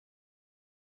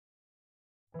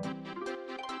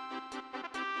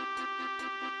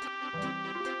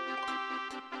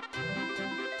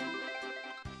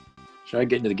Should I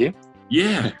get into the game?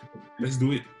 Yeah, let's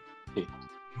do it. Okay.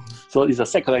 So it's a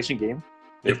set collection game.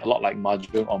 It's Yep. a lot like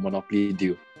Mahjong or Monopoly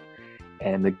Deal.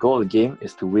 And the goal of the game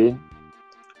is to win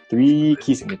 3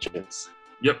 key signatures.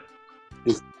 Yep.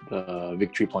 This is the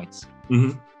victory points.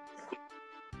 Mm-hmm.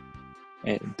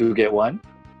 And to get one,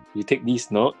 you take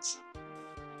these notes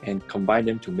and combine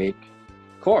them to make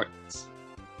chords.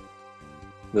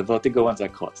 The vertical ones are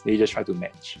chords. They just try to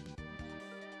match.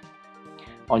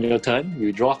 On your turn,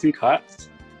 you draw 3 cards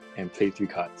and play 3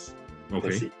 cards. That's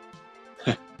Okay. it.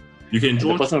 You can And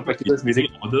draw the person who practices music.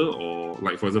 in order, or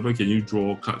like for example, can you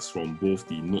draw cards from both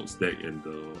the notes deck and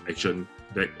the action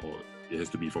deck, or it has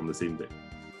to be from the same deck?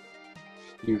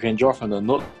 You can draw from the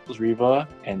notes river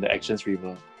and the actions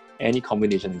river. Any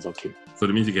combination is okay. So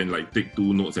that means you can like take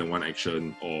 2 notes and 1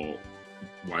 action, or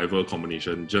whatever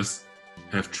combination. Just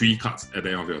have 3 cards at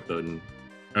the end of your turn.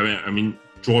 I mean,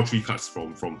 draw 3 cards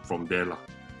from there lah.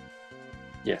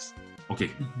 Yes. Okay.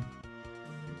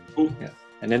 Cool. Yeah.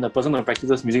 And then the person who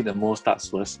practices music the most starts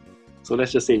first. So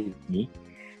let's just say it's me.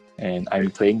 And I'm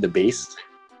playing the bass.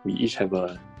 We each have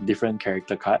a different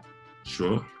character card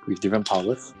Sure. with different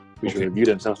powers, which Okay. will review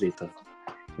themselves later.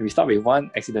 And we start with 1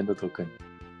 accidental token,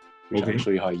 which Okay. I'll show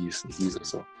you how it's used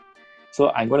also. So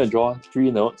I'm going to draw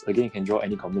 3 notes. Again, you can draw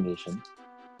any combination.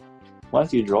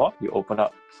 Once you draw, you open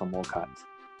up some more cards.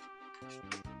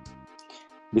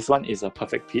 This one is a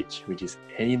perfect pitch, which is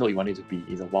any note you want it to be.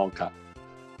 It's a wild card.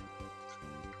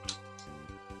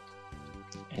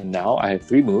 And now I have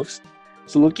 3 moves.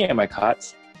 So looking at my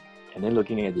cards and then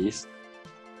looking at this,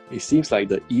 it seems like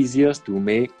the easiest to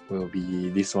make will be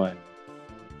this one.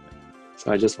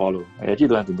 So I just follow. I actually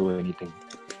don't have to do anything.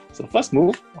 So first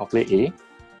move, I'll play A.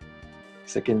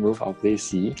 Second move, I'll play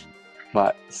C.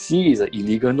 But C is an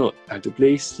illegal note. I have to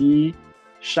play C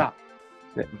sharp.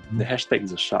 The hashtag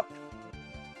is a sharp.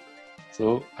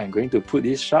 So I'm going to put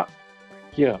this sharp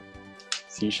here.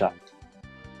 C sharp.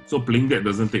 So playing that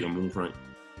doesn't take a move, right?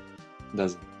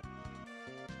 Doesn't.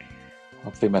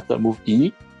 I'll play my third move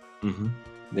E. Mm-hmm.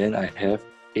 Then I have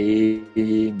A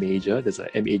major. There's a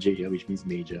MAJ here, which means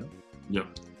major. Yep.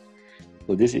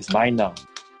 So this is mine now.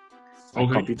 I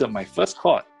Okay. completed my first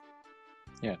chord.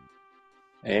 Yeah.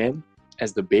 And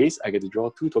as the base, I get to draw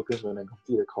 2 tokens when I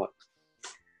complete the chord.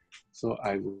 So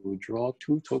I will draw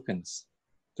 2 tokens.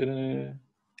 Ta-da!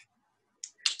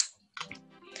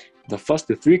 The first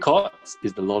to 3 chords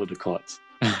is the Lord of the Chords.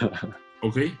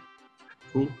 Okay.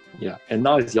 Cool. Yeah, and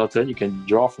now it's your turn. You can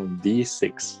draw from these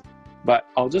 6. But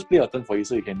I'll just play a turn for you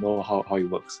so you can know how it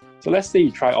works. So let's say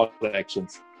you try all the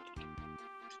actions.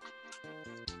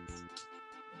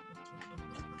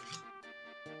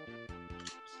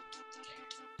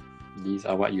 These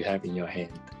are what you have in your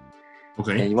hand.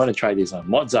 Okay. And you want to try this one.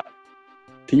 Mozart.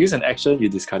 To use an action, you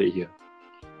discard it here.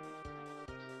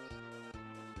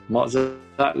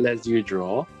 Mozart lets you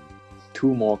draw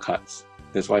 2 more cards.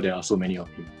 That's why there are so many of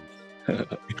him.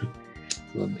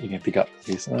 So you can pick up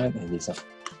this one and this one.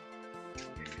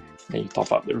 Then you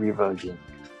top up the river again.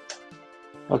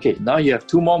 Okay, now you have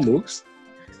 2 more moves.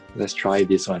 Let's try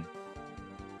this one.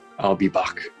 I'll be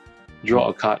back. Draw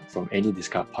a card from any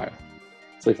discard pile.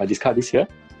 So if I discard this here,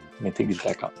 I can take this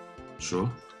back up. Sure.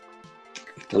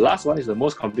 The last one is the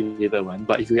most complicated one,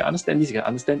 but if you understand this, you can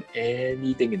understand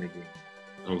anything in the game.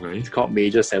 Okay. It's called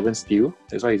Major 7 Steal.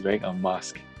 That's why he's wearing a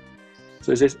mask.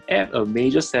 So it says add a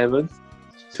major 7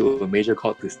 to a major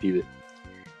chord to steal it.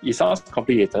 It sounds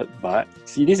complicated, but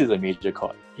see, this is a major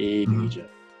chord. A major.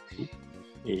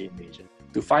 A major.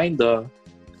 To find the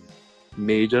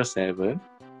major 7,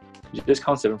 you just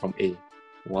count 7 from A.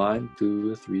 1,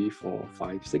 2, 3, 4,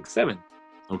 5, 6, 7.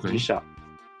 Okay. G sharp.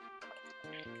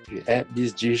 You add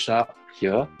this G sharp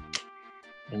here,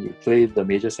 and you play the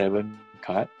major 7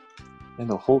 card, then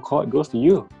the whole chord goes to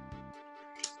you.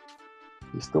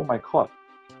 You stole my chord.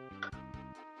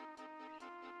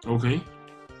 Okay.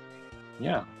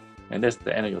 Yeah, and that's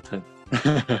the end of your turn.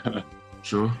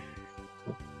 Sure.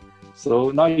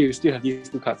 So now you still have these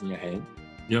 2 cards in your hand.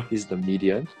 Yep. This is the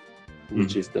median,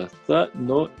 which is the 3rd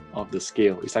note of the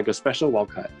scale. It's like a special wild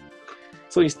card.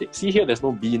 So see here, there's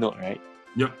no B note, right?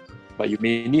 Yep. But you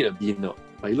may need a B note.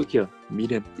 But you look here,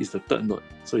 median is the 3rd note.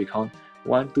 So you count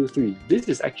 1, 2, 3. This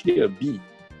is actually a B.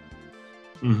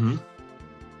 Mm-hmm.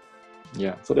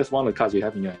 Yeah, so that's one of the cards you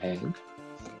have in your hand.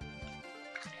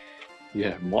 You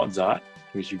have Mozart,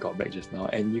 which you got back just now,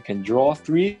 and you can draw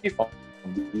 3 from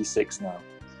these 6 now.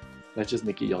 Let's just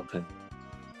make it your turn.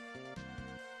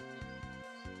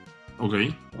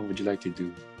 Okay. What would you like to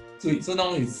do? So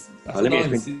now it's let me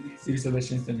explain.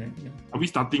 Sebastian's turn, right? Yeah. Are we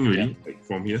starting already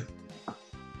from here?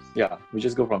 Yeah, we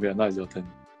just go from here. Now it's your turn.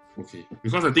 Okay.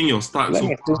 Because I think your start Let so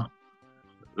me explain. far,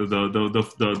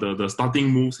 the starting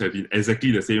moves have been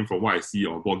exactly the same from what I see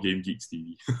on Board Game Geeks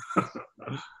TV.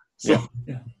 So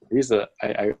Yeah. I use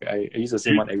the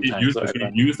same one every time. So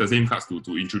you use the same cards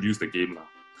to introduce the game now,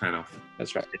 kind of.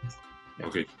 That's right. Yeah.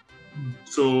 Okay.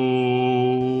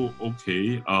 So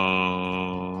okay.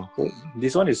 So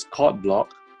this one is chord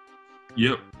block.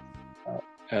 Yep.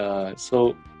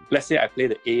 So let's say I play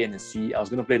the A and the C. I was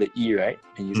going to play the E, right?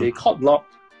 And you say chord block,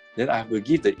 then I have to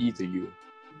give the E to you.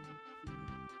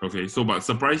 Okay. So, but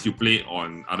surprise, you play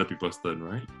on other people's turn,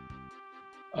 right?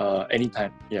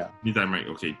 Anytime. Yeah. Anytime, right?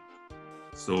 Okay.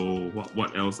 So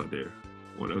what else are there?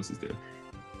 What else is there?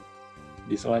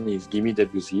 This one is Gimme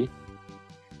WC,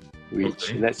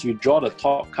 which Okay. lets you draw the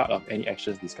top card of any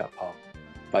actions discard pile,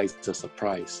 but it's a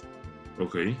surprise.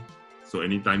 Okay. So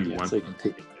anytime you want. So you can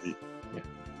take it. Yeah.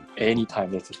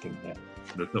 Anytime, that's the thing. Yeah.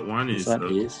 The third one This one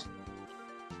is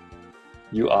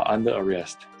you are under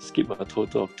arrest. Skip a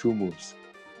total of 2 moves.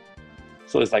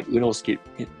 So it's like Uno skip.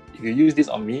 If you use this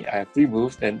on me, I have 3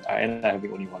 moves, then I end up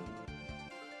having only 1 move.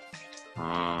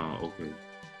 Okay.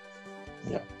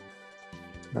 Yeah.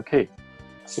 Okay.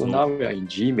 So now we are in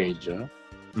G major.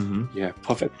 Mm-hmm. You have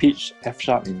perfect pitch, F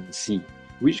sharp, and C.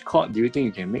 Which chord do you think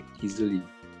you can make easily?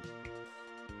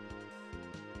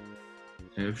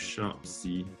 F sharp,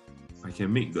 C. I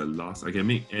can make the last. I can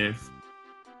make F.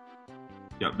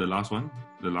 Yep, the last one.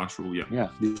 The last row, yeah. Yeah,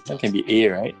 this one can be A,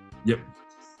 right? Yep.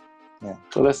 Yeah.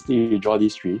 So let's see you draw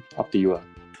these 3. Up to you.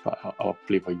 But I'll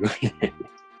play for you.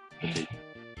 Okay.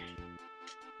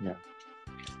 Yeah.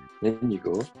 Then you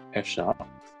go F sharp,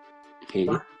 A.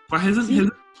 But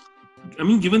hasn't I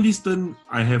mean, given this turn,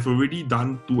 I have already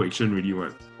done 2 action already,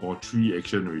 what? Or 3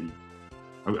 action already.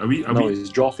 Are we? It's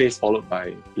draw phase followed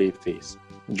by play phase.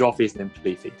 Draw phase then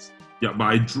play phase. Yeah, but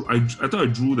I thought I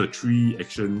drew the 3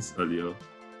 actions earlier.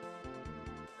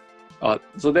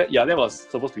 So that was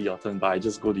supposed to be your turn, but I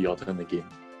just go to your turn again.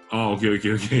 Oh, okay.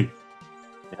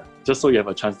 Yeah, just so you have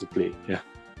a chance to play. Yeah.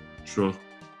 Sure.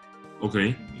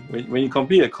 Okay. When you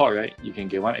complete a chord, right, you can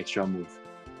get 1 extra move.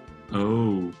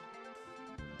 Oh.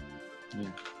 Yeah.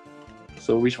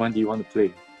 So which one do you want to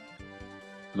play?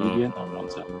 Lenient or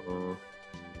Mozart?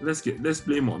 Let's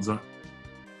play Mozart.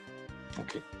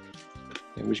 Okay.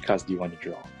 And which cards do you want to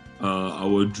draw? I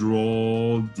will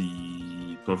draw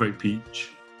the perfect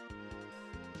pitch.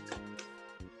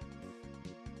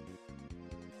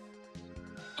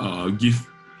 Give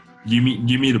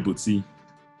me the Bootsy.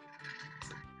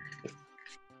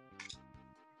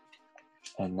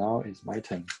 And now it's my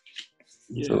turn.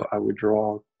 Yeah. So I will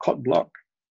draw chord block.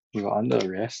 You are under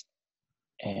arrest.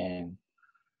 And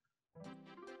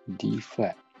D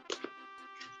flat.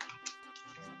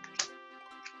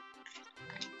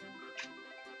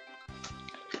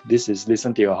 This is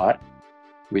Listen to Your Heart,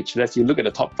 which lets you look at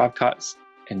the top 5 cards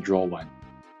and draw 1.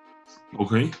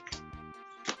 Okay.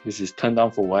 This is Turn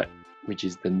Down for What, which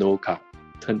is the no card.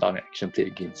 Turn down an action played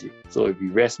against you. So if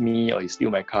you rest me or you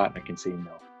steal my card, I can say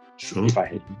no. Sure. If I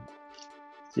hit you.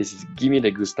 This is Give Me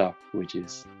the Good Stuff, which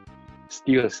is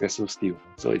steal a successful steal.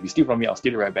 So if you steal from me, I'll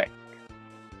steal it right back.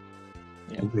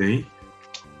 Yeah. Okay.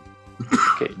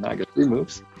 Okay, now I got 3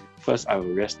 moves. First, I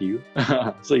will rest you.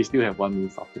 So you still have 1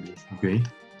 move after this. Okay.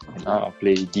 And now I'll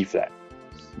play D flat.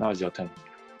 Now it's your turn.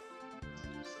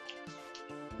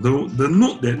 The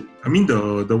note that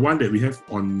the one that we have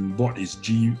on board is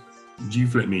G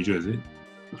flat major, is it?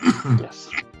 Yes.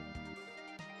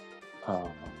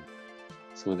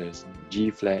 So there's G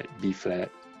flat, B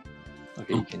flat.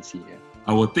 Okay, you can see here.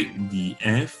 I will take the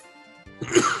F.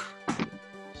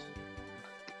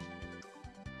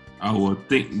 I will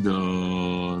take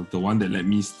the one that let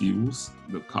me steal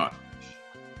the card.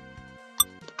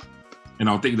 And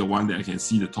I'll take the one that I can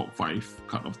see the top 5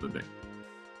 card of the deck.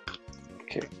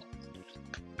 Okay.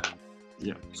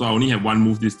 Yeah. So I only have 1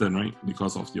 move this turn, right?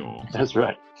 Because of your... That's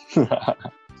right.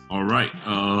 Alright.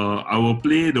 I will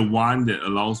play the one that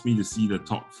allows me to see the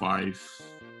top 5.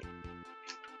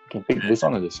 You can pick this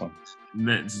one or this one.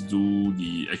 Let's do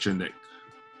the action deck.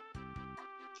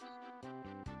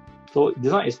 So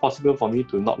this one is possible for me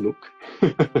to not look.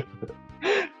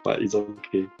 But it's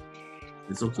okay.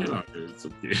 It's okay lah. It's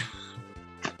okay.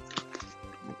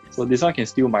 So this one can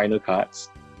steal minor cards.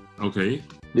 Okay.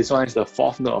 This one is the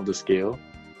 4th note of the scale.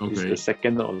 This Okay. is the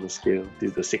 2nd note of the scale.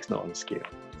 This is the 6th note of the scale.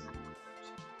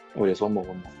 Oh, there's one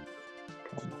more.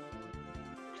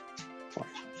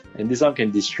 And this one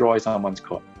can destroy someone's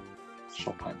chord.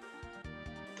 Chopin.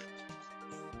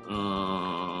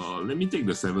 Let me take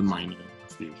the 7 minor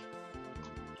still.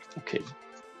 Okay.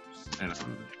 And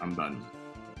I'm done.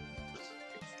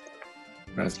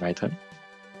 That's my turn.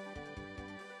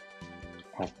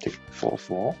 I'll take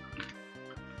 4/4.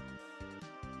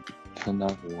 Turn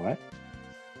down what?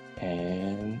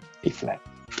 And A flat.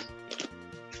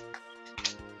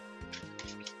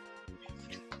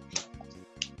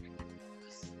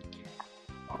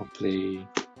 I'll play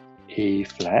A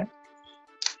flat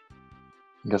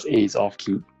because A is off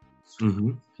key.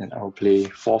 Mm-hmm. And I'll play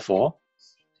 4/4.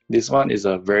 This one is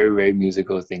a very, very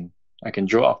musical thing. I can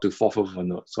draw up to 4/4 of a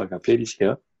note. So if I play this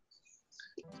here,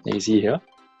 then you see here,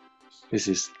 this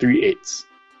is 3/8.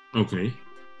 Okay.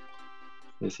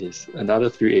 This is another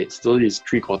 3/8. So it's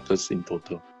 3/4 in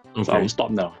total. Okay. So I will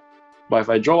stop now. But if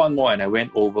I draw one more and I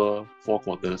went over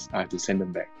 4/4, I have to send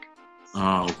them back.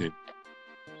 Ah, okay.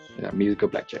 Yeah, musical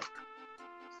blackjack.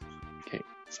 Okay,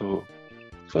 so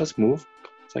first move,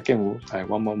 second move, I have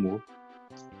one more move.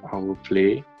 I will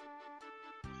play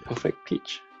perfect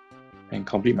pitch and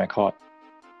complete my chord.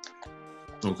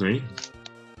 Okay.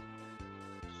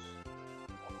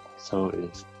 So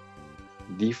it's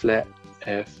D flat,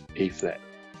 F, A flat,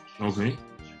 Okay.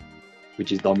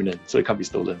 which is dominant, so it can't be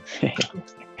stolen.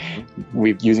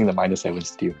 With using the -7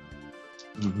 still.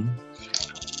 Mm-hmm.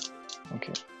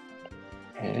 Okay.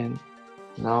 And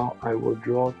now I will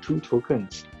draw 2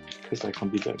 tokens because I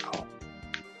completed a chord.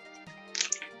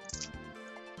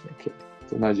 Okay,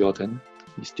 so now it's your turn.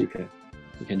 You still can.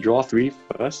 You can draw 3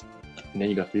 first, and then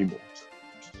you got 3 moves.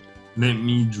 Let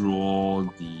me draw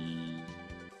the.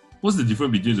 What's the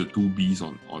difference between the two Bs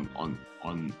on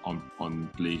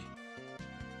play?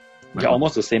 They're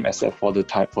almost the same except for the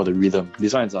type for the rhythm.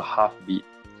 This one is a half beat,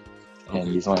 and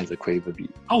Okay. this one is a quaver beat.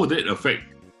 How would that affect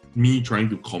me trying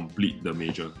to complete the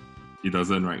major? It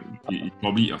doesn't, right? It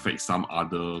probably affects some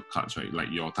other cards, right?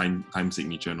 Like your time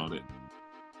signature and all that.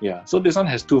 Yeah, so this one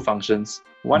has 2 functions.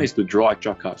 One is to draw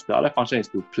extra cards. The other function is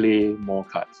to play more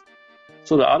cards.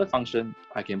 So the other function,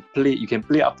 you can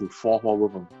play up to 4/4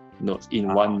 worth of notes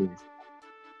in one move.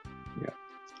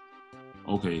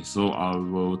 Okay, so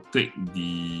I'll take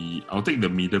the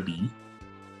middle B.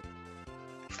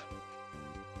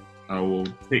 I will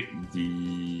take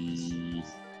the.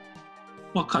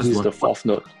 What cards This is do the 4th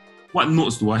note. What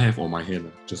notes do I have on my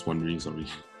hand? Just wondering, sorry.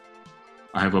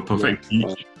 I have a perfect Yeah,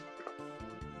 pitch.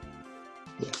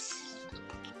 Yes.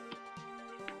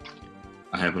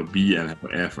 I have a B and I have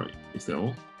an F, right? Is that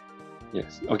all?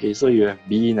 Yes. Okay, so you have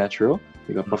B natural,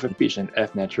 you got perfect pitch and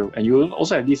F natural, and you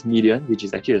also have this median, which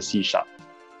is actually a C sharp.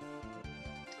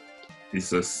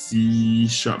 It's a C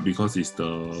sharp because it's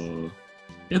the.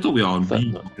 I thought we are on Third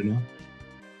B, note. you know?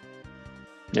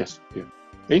 Yes. Yeah.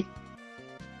 Eh?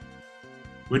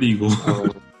 Where did you go?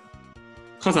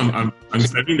 Because I'm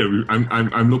studying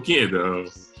I'm looking at the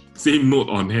same note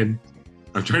on hand.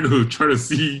 I'm trying to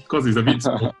see because it's a bit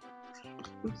small.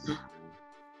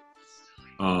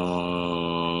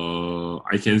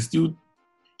 I can still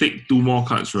take 2 more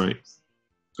cards, right?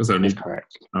 Because That's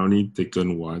correct. I only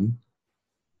taken 1.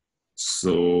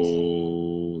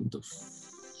 So the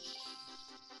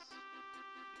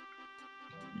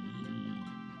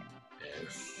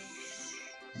F.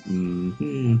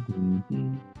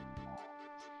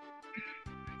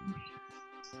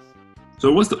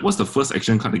 So what's the first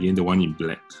action card again? The one in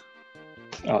black.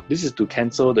 This is to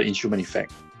cancel the instrument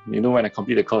effect. You know, when I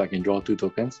complete the chord, I can draw 2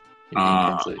 tokens. You can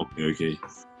cancel it. Okay.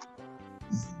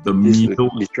 The This is middle.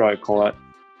 destroy a chord.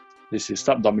 This is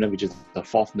subdominant, which is the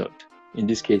 4th note. In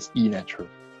this case, E natural.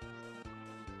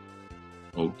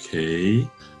 Okay.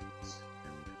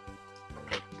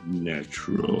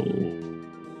 Natural.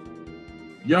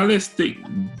 Yeah, let's take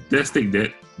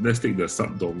that. Let's take the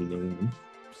subdominant one.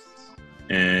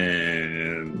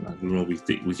 And I don't know, we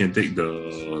can take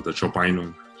the Chopin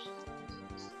one.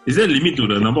 Is there a limit to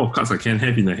the number of cards I can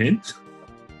have in the hand?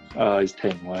 It's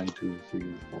 10. 1, 2,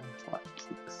 3, 4, 5,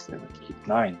 6, 7, 8,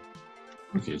 9.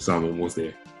 Okay, so I'm almost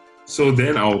there. So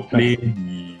then I'll play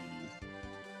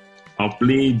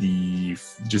the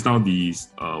just now the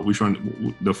which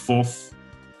one, the 4th,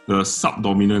 the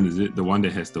subdominant, is it the one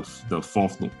that has the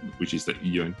 4th note, which is the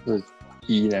E one? So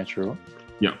E natural.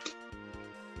 Yeah.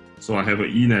 So I have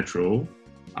an E natural.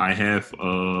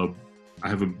 I'll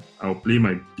play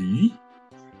my B.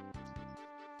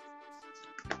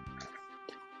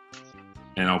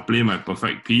 And I'll play my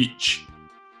perfect pitch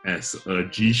as a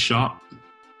G sharp.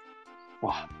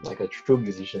 Wow, like a true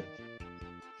musician.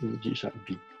 G sharp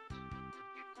B.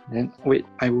 Then wait,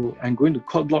 I'm going to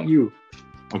chord block you.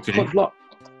 Okay. Chord block.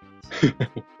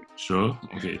 Sure.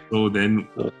 Okay. So then.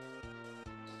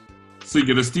 So you're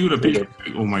gonna steal the pitch.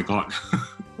 Oh my god.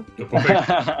 The perfect.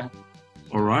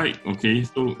 All right. Okay.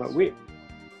 So. But wait,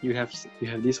 you have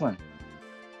this one.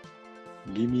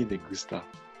 Give me the Gusta.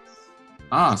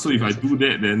 Ah, so if I do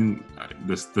that, then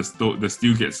the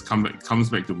steel comes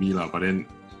back to me lah. But then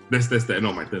that's the end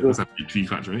of my turn because I played 3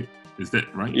 cards, right? Is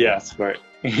that right? Yeah, that's right.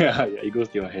 Yeah, it goes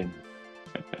to your hand.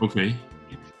 Okay.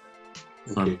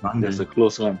 So Okay, that's a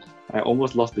close one. I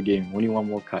almost lost the game. Only one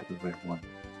more card if I have won.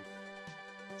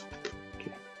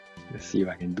 Okay, let's see if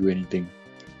I can do anything.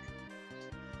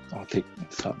 I'll take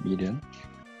sub-median.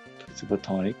 Super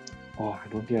tonic. Oh, I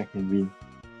don't think I can win.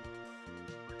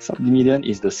 Sub-median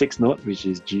is the 6th note, which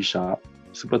is G sharp.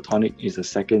 Super tonic is the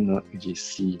 2nd note, which is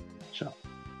C sharp.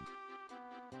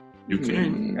 You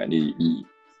can. I need E.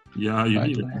 Yeah, you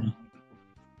need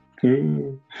I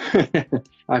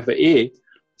have an A,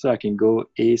 so I can go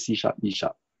A, C sharp, E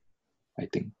sharp. I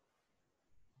think.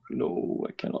 No,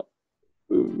 I cannot.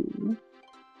 Wait,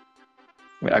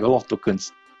 I got a lot of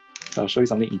tokens. So I'll show you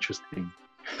something interesting.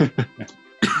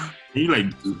 Can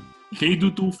you do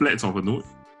 2 flats of a note?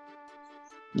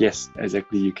 Yes,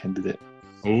 exactly. You can do that.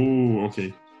 Oh,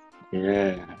 okay.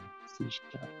 Yeah. C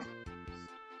sharp.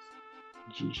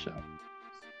 G sharp.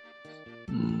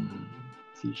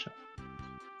 C sharp.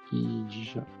 E, G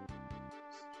sharp.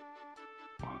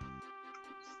 Wow.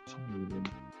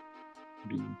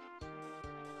 B.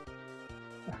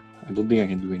 I don't think I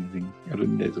can do anything. I don't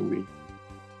think there's a way.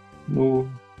 No.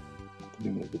 I don't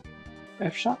think there's a way.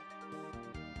 F sharp.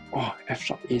 Oh, F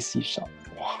sharp, A, C sharp.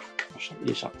 Wow. F sharp,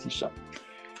 A sharp, C sharp.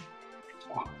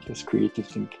 Wow, that's creative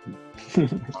thinking.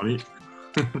 Sorry.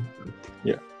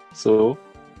 Yeah. So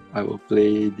I will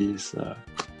play this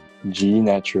G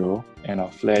natural and I'll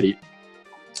flat it.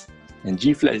 And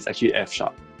G flat is actually F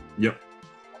sharp. Yep.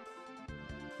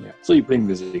 Yeah. So you play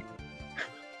music.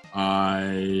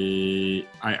 I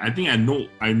think I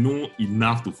know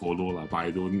enough to follow lah, but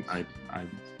I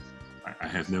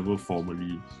have never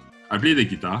formally. I play the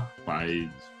guitar, but I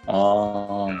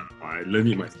learned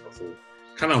it myself. So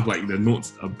kind of like the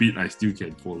notes a bit, I still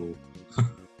can follow.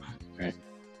 Right.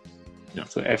 Yeah.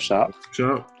 So F sharp,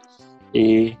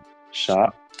 A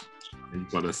sharp, and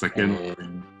for the second,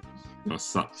 and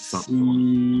sub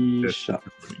C sharp.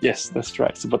 Yes, that's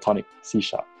right. Super tonic, C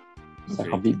sharp. So I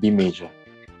complete B major.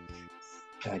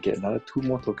 And I get another 2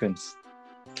 more tokens.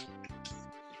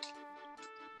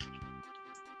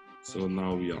 So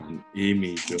now we are on A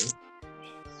major.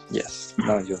 Yes,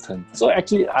 now it's your turn. So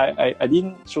actually, I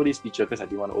didn't show this feature because I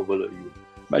didn't want to overload you.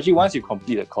 But actually, once you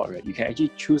complete the chord, right, you can actually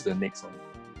choose the next one.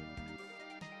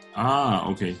 Ah,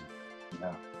 okay.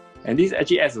 Yeah. And this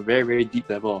actually adds a very, very deep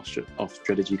level of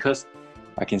strategy because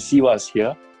I can see what's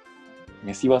here, I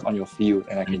can see what's on your field,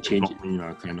 and I can change it.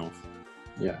 Kind of.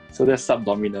 Yeah, so that's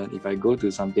subdominant. If I go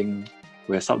to something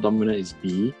where subdominant is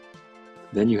B,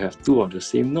 then you have 2 of the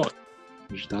same note,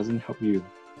 which doesn't help you.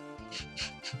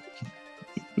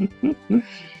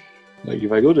 Like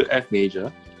if I go to F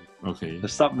major, okay, the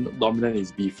subdominant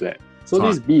is B flat. So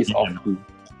this B is off key.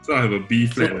 So I have a B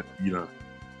flat and B lah.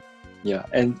 Yeah,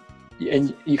 and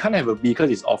you can't have a B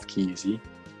because it's off key, you see.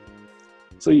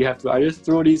 So you have to either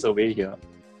throw this away here,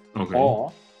 okay,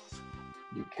 or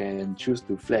you can choose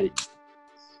to flat it.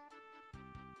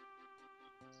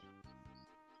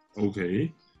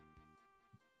 Okay.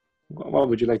 What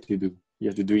would you like to do? You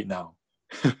have to do it now.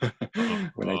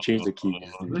 When I change the key.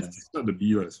 Let's start the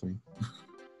B, that's fine.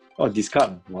 Oh,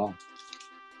 discard. Wow.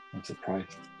 I'm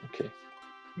surprised. Okay.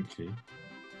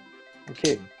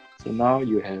 So now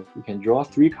you can draw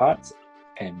 3 cards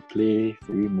and play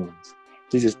 3 moves.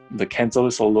 This is the cancel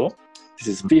solo. This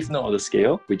is 5th note of the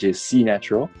scale, which is C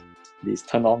natural. This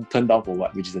turn on, turn down for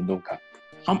what, which is a no card.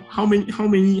 How many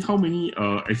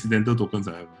accidental tokens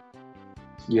I have?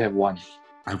 You have 1.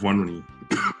 I have 1 only.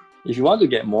 If you want to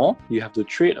get more, you have to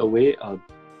trade away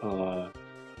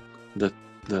the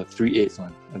 3/8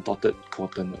 one, a dotted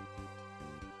quarter note.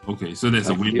 Okay, so there's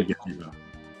a way to get it.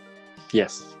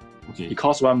 Yes. Okay. It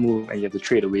costs 1 move and you have to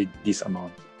trade away this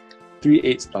amount.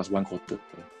 3/8 plus 1/4.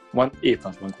 1/8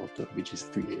 plus 1/4, which is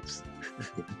 3/8.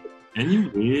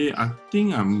 Anyway, I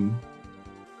think I'm...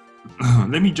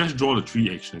 Let me just draw the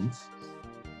 3 actions.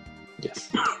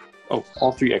 Yes. Oh,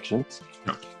 all 3 actions?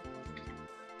 Yep.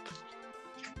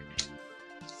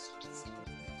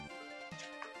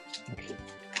 Okay.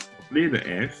 Play the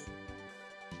F.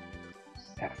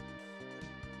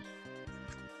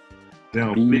 Then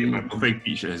I'll play my perfect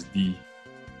pitch as D.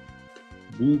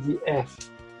 B, D, F.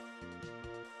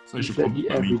 So I should B flat, D,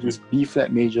 F, which is B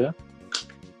flat major.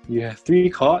 You have 3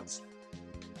 chords,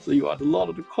 so you are the lord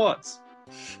of the chords.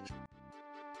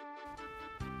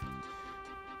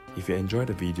 If you enjoyed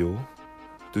the video,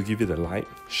 do give it a like,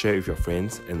 share with your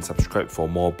friends, and subscribe for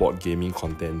more board gaming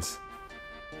contents.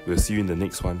 We'll see you in the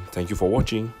next one. Thank you for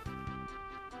watching.